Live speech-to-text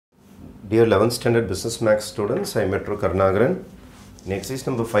Dear 11th standard business maths students, I am Metro Karnagaran. In exercise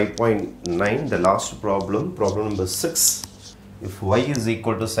number 5.9, the last problem, problem number 6. If y is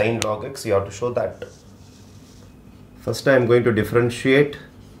equal to sin log x, you have to show that. First I am going to differentiate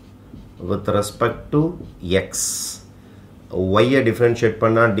with respect to x. Y differentiate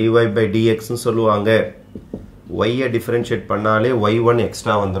panna dy by dx nu solluvaanga. Y differentiate pannale y1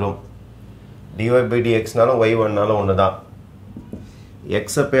 extra vandrum. dy by dx nalo y1 nalo onnudha.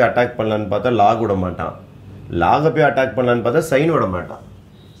 x पे attack பண்ணலாம்னு பார்த்தா log விட மாட்டான். log पे attack பண்ணலாம்னு பார்த்தா sin விட மாட்டான்.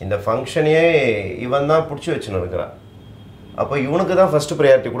 இந்த ஃபங்க்ஷனையே இவன் தான் புடிச்சு வச்சிட்டு இருக்கான். அப்ப இவனுக்கு தான் ஃபர்ஸ்ட்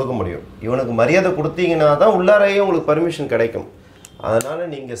பிரையாரிட்டி கொடுக்க முடியும். இவனுக்கு மரியாதை கொடுத்தீங்கனா தான் உள்ளாரையே உங்களுக்கு பெர்மிஷன் கிடைக்கும். அதனால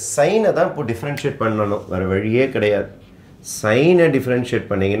நீங்க sin தான் இப்போ டிஃபரன்ஷியேட் பண்ணனும். வேற வழியே கிடையாது. sin டிஃபரன்ஷியேட்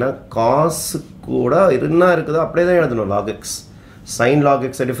பண்ணீங்கனா cos கூட இருக்குதா அப்படியே தான் எழுதணும் logx. sin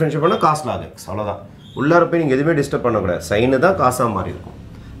logx டிஃபரன்ஷியேட் பண்ணா cos logx அவ்வளவுதான். உள்ளார போய் நீங்க எதுமே டிஸ்டர்ப் பண்ண கூடாது. sin தான் காசா மாறி இருக்கும்.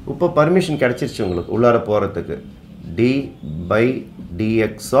 இப்போ பர்மிஷன் கிடைச்சிருச்சு உங்களுக்கு உள்ளார போறதுக்கு. d by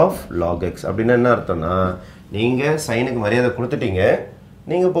dx of log x அப்படினா என்ன அர்த்தம்னா நீங்க sin க்கு மரியாதை கொடுத்துட்டீங்க.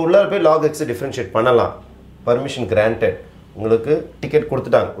 நீங்க இப்போ உள்ளார போய் log x டிஃபரன்ஷியேட் பண்ணலாம். Permission granted. உங்களுக்கு டிக்கெட்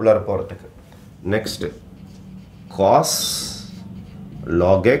கொடுத்துட்டாங்க உள்ளார போறதுக்கு. நெக்ஸ்ட் cos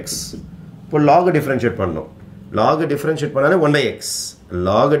log x இப்போ log டிஃபரன்ஷியேட் பண்ணனும். log டிஃபரன்ஷியேட் பண்ணாலே 1/x.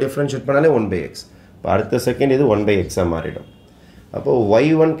 log டிஃபரன்ஷியேட் பண்ணாலே 1/x. அடுத்த செகண்ட் இது 1/x ஆ மாறிடும். அப்போ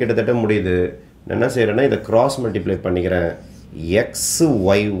y1 கிட்டத்தட்ட முடியுது. நான் என்ன செய்றேன்னா இத கிராஸ் மல்டிப்ளை பண்ணிக்கிறேன்.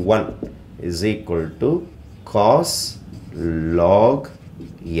 xy1 is equal to cos log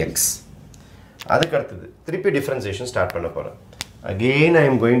x. அதுக்கு அடுத்து திருப்பி டிஃபரன்ஷியேஷன் ஸ்டார்ட் பண்ண போறேன். Again I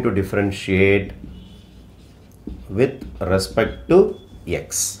am going to differentiate with respect to x.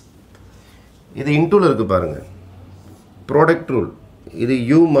 இது இன்டூல இருக்கு பாருங்க. Product rule. இது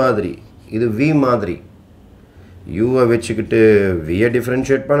u மாதிரி இது v மாதிரி u வெச்சிக்கிட்டு v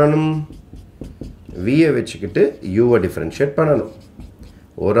டிஃபரன்ஷியேட் பண்ணனும் v வெச்சிக்கிட்டு u டிஃபரன்ஷியேட் பண்ணனும்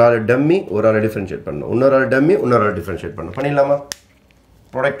ஒரு ஆளு டம்மி ஒரு ஆளு டிஃபரன்ஷியேட் பண்ணனும் இன்னொரு ஆளு டம்மி இன்னொரு ஆளு டிஃபரன்ஷியேட் பண்ணனும் பண்ணிடலாமா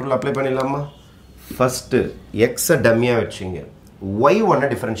ப்ராடக்ட் ரூல் அப்ளை பண்ணிடலாமா ஃபர்ஸ்ட் x டம்மியா வெச்சீங்க y1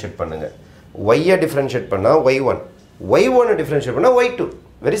 டிஃபரன்ஷியேட் பண்ணுங்க y டிஃபரன்ஷியேட் பண்ணா y1 y1 டிஃபரன்ஷியேட் பண்ணா y2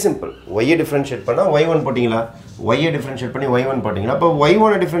 very simple y differentiate பண்ணா y1 போடிங்களா y differentiate பண்ணி y1 போடிங்களா அப்ப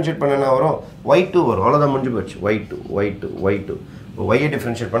y1 differentiate பண்ணனா வரும் y2 வரும் அவ்வளவுதான் முடிஞ்சு போச்சு y2 y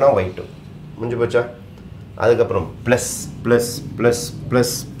differentiate பண்ணா y2 முடிஞ்சு போச்சா அதுக்கு அப்புறம் plus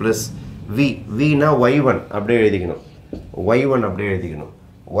v னா y1 அப்படியே எழுதிக்கணும் y1 அப்படியே எழுதிக்கணும்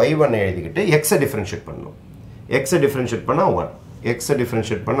y1 எழுதிக்கிட்டு x differentiate பண்ணனும் x differentiate பண்ணா 1 x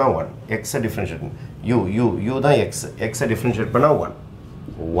differentiate பண்ணா 1 x differentiate u தான் x differentiate பண்ணா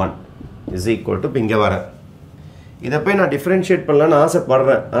 1 is equal to இங்க வர இத போய் நான் டிஃபரன்ஷியேட் பண்ணலாம்னு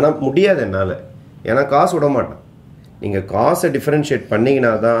ஆசைப்படுறேன் ஆனா முடியாது என்னால ஏனா காசு விட மாட்டேன் நீங்க காசை டிஃபரன்ஷியேட்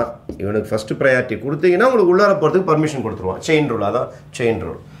பண்ணீங்கனா தான் இவனுக்கு ஃபர்ஸ்ட் பிரையாரிட்டி கொடுத்தீங்கனா உங்களுக்கு உள்ளார போறதுக்கு பெர்மிஷன் கொடுத்துருவான் செயின் ரூல் அதான் செயின்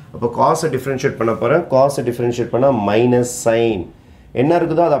ரூல் அப்ப காசை டிஃபரன்ஷியேட் பண்ண போறேன் காசை டிஃபரன்ஷியேட் பண்ணா மைனஸ் sin என்ன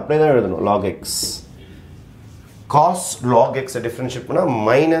இருக்குதோ அது அப்படியே தான் எழுதணும் log x cos log x differentiate பண்ணா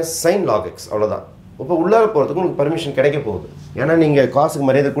மைனஸ் sin log x அவ்வளவுதான் அப்ப உள்ளார போறதுக்கு உங்களுக்கு பெர்மிஷன் கிடைக்க போகுது ஏனா நீங்க காசுக்கு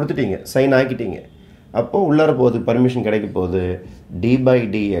மரியாதை கொடுத்துட்டீங்க சைன் ஆக்கிட்டீங்க அப்போ உள்ளார போறதுக்கு பெர்மிஷன் கிடைக்க போகுது d by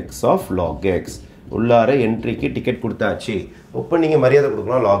dx of log x உள்ளார என்ட்ரிக்கு டிக்கெட் கொடுத்தாச்சு இப்போ நீங்க மரியாதை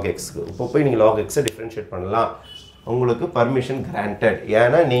கொடுக்கலாம் log x க்கு இப்போ போய் நீங்க log x டிஃபரன்ஷியேட் பண்ணலாம் உங்களுக்கு பெர்மிஷன் granted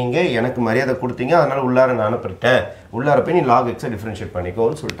ஏனா நீங்க எனக்கு மரியாதை கொடுத்தீங்க அதனால உள்ளார நான் அனுப்பிட்டேன் உள்ளார போய் நீ log x டிஃபரன்ஷியேட்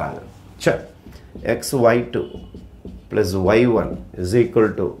பண்ணிக்கோன்னு சொல்லிட்டாங்க சரி xy2 plus y1 is equal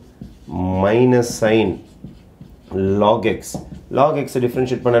to minus sin log x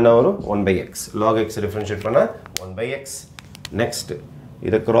differentiate பண்ணா என்ன வரும் 1/x log x differentiate பண்ணா 1/x next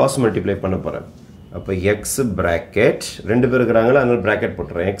இத cross multiply பண்ண போறேன் அப்ப x bracket ரெண்டு பேர் இருக்கறாங்கல அதனால bracket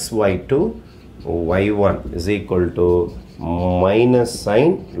போட்டுறேன் xy2 y1 is equal to minus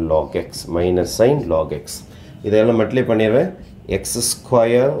sin log x இதெல்லாம் மல்டிப்ளை பண்ணிடுறேன்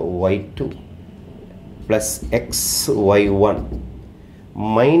x²y2 plus xy1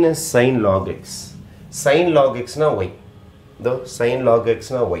 minus sin log x na y the sin log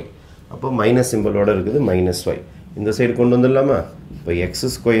x na y அப்போ மைனஸ் சிம்பலோட இருக்குது -y இந்த சைடு கொண்டு வந்துடலாமா இப்போ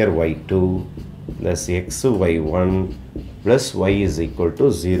x²y2 plus xy1 plus y is equal to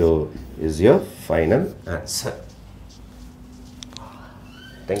 0 is your final answer.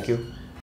 Thank you.